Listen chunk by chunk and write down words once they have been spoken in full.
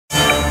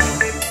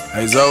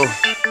Hey Zoe,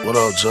 what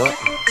up, Chuck?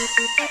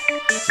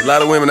 There's a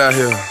lot of women out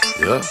here.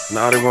 Yeah. And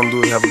all they want to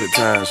do is have a good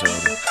time,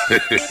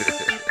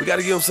 shawty. We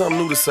gotta give them something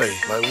new to say.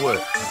 Like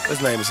what?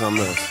 Let's name it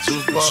something else.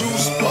 Juice box.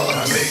 Juice box.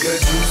 I make a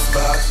juice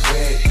box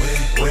wet,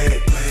 wet,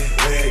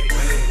 wet,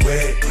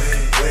 wet,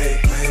 wet,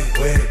 wet,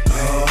 wet.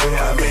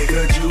 I make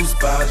a juice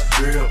box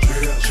drip,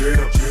 drip,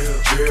 drip,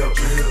 drip, drip,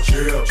 drip,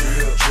 drip,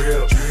 drip,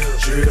 drip,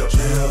 drip,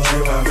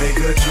 drip. I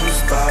make a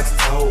juice box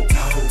toe,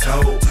 toe,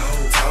 toe,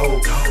 toe,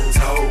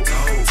 toe,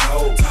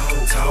 toe,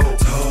 toe,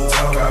 toe.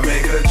 I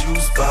make a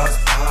juice box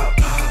pop,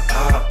 pop,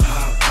 pop,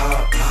 pop,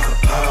 pop,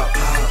 pop, pop,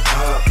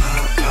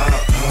 pop,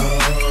 pop.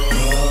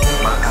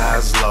 My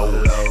eyes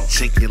low,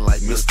 chicken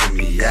like Mr.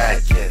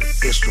 Miyagi.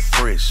 Extra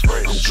fresh,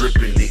 I'm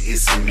dripping it,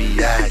 it's in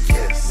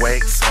Miyagi.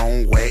 Wax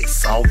on,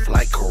 wax off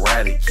like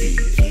Karate Kid.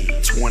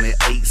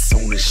 28s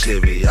on the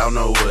Chevy, y'all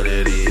know what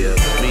it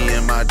is. Me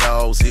and my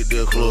dogs hit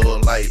the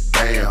club like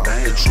damn.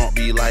 The trunk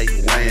be like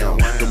wham,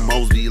 the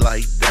mo's be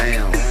like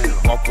damn.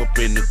 Walk up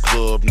in the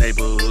club,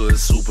 neighborhood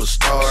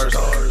superstars.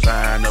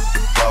 Line up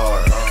the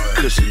bar,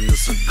 cushion the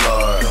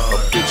cigar. A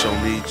bitch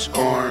on each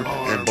arm,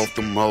 and both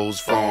them hoes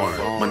foreign.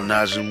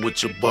 Menaging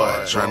with your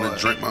butt, trying to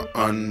drink my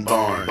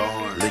unborn.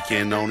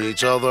 Licking on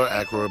each other,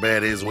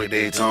 acrobatics with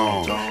their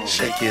tongue.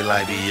 Shake it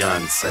like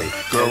Beyonce,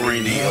 girl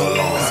ring the alarm.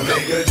 I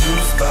make a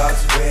juice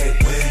box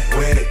wet, wet,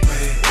 wet,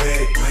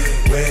 wet,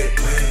 wet,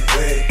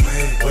 wet,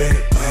 wet, wet.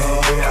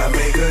 I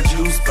make a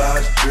juice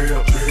box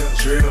drip, drip,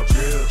 drip,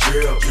 drip,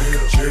 drip,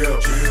 drip,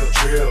 drip, drip,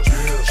 drip,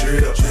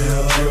 drip,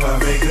 drip. I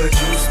make a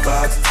juice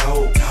box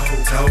toe, toe,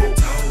 toe,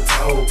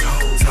 toe,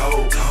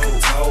 toe,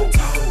 toe,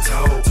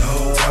 toe,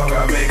 toe.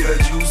 I make a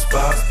juice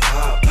box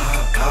pop,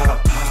 pop,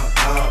 pop, pop,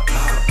 pop,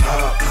 pop,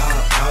 pop,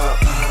 pop,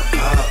 pop,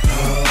 pop.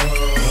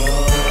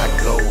 I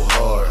go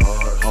hard,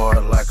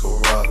 hard like a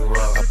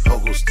rock. I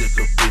pogo stick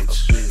a bitch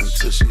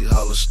until she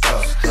holler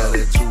stop. Got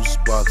that juice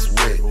box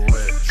wet,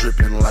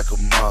 dripping like a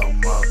mop.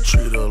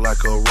 Treat her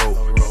like a rope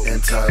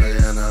and tie her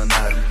in a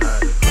knot.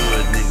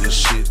 Good nigga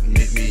shit,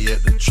 meet me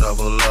at the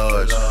Travel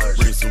Lodge.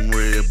 Bring some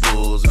Red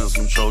Bulls and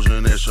some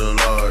Trojan extra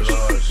large.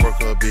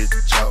 Work her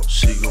bitch out,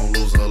 she gon'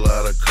 lose a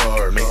lot of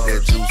cards. Make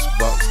that juice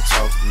box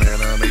talk,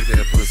 man, I make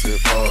that pussy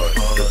hard.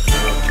 The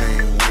girl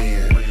can't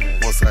win,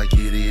 once I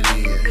get it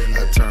in,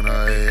 I turn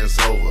her ass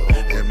over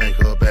and make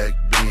her back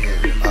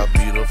bend. I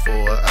beat her for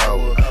an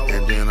hour,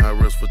 and then I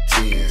rest for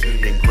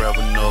 10. Then grab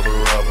another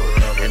rubber,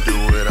 and do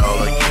it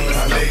all again.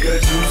 I make a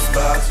juice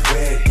box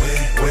wet,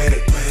 wet, wet,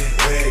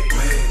 wet,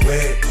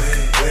 wet,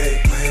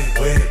 wet, wet,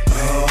 wet.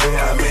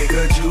 I make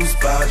a juice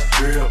box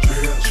drip,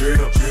 drip,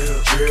 drip,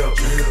 drip, drip,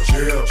 drip,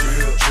 drip, drip,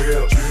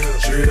 drip, drip,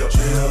 drip,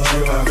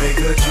 drip. I make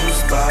a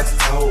juice box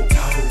toe,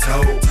 toe,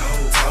 toe,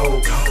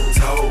 toe,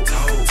 toe,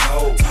 toe,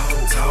 toe,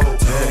 toe.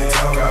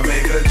 I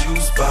make a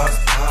juice box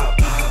pop,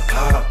 pop,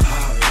 pop,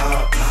 pop,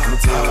 pop,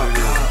 pop,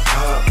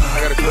 pop. I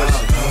got a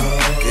question.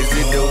 Is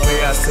it the way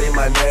I say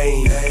my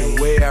name,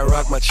 the way I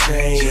rock my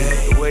chain,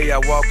 the way I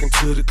walk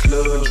into the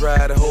club and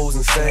drive the hoes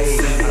insane?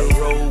 I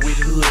roll with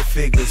hood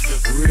figures,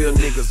 real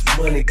niggas,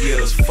 money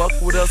getters. Fuck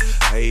with us,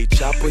 hey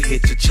chopper,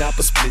 hit your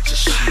chopper, split your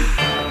shit.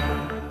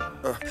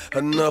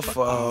 Enough of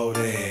all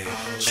that.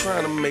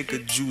 Trying to make a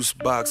juice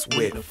box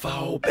wet,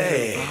 fall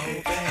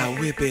bad. I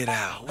whip it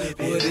out. What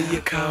do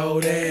you call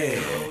that?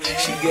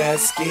 She got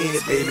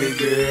scared, baby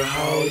girl,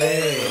 haul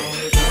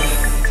that.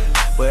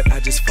 But I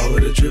just follow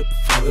the drip,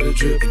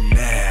 and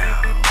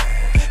now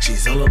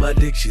she's all on my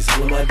dick, she's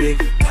all on my dick.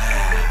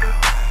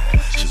 Wow.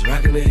 She's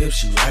rocking the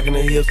hips, pow.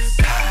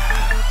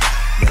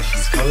 Now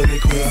she's calling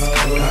it quits,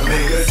 I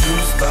make a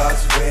juice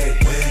box wet,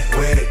 wet,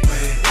 wet,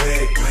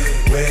 wet,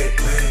 wet,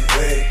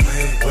 wet,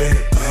 wet, wet.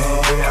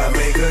 I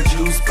make a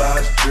juice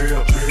box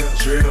drip, drip,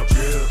 drip,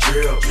 drip,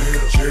 drip,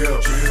 drip,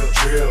 drip, drip,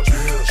 drip,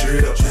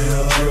 drip,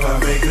 drip. I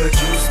make a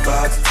juice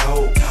box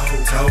toe,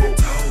 toe, toe,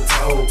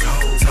 toe,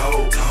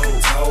 toe,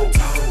 toe,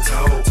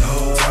 toe,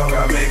 toe.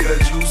 I make a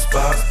juice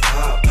box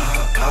pop,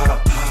 pop,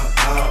 pop, pop,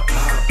 pop,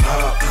 pop,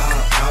 pop,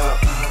 pop,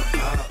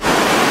 pop.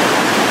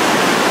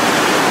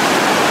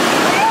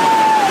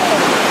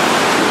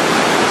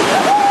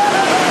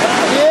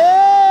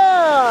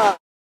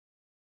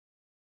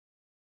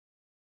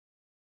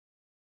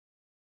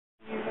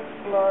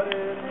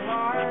 Flooded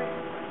night,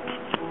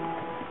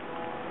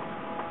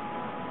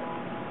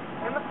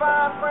 and the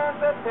five friends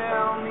that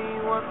tell me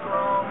what's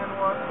wrong and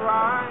what's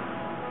right,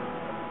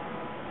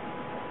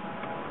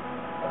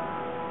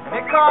 and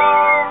it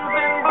comes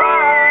in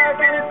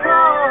black and it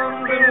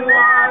comes in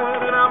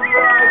white, and I'm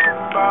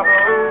frightened by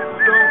those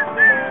who don't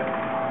see it,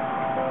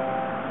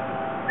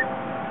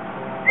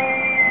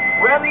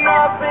 where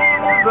nothing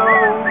is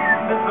owed,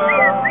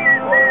 deserved,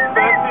 or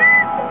expected.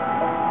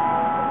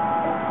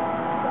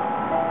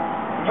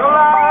 Your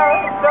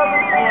life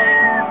doesn't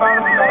change by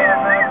the same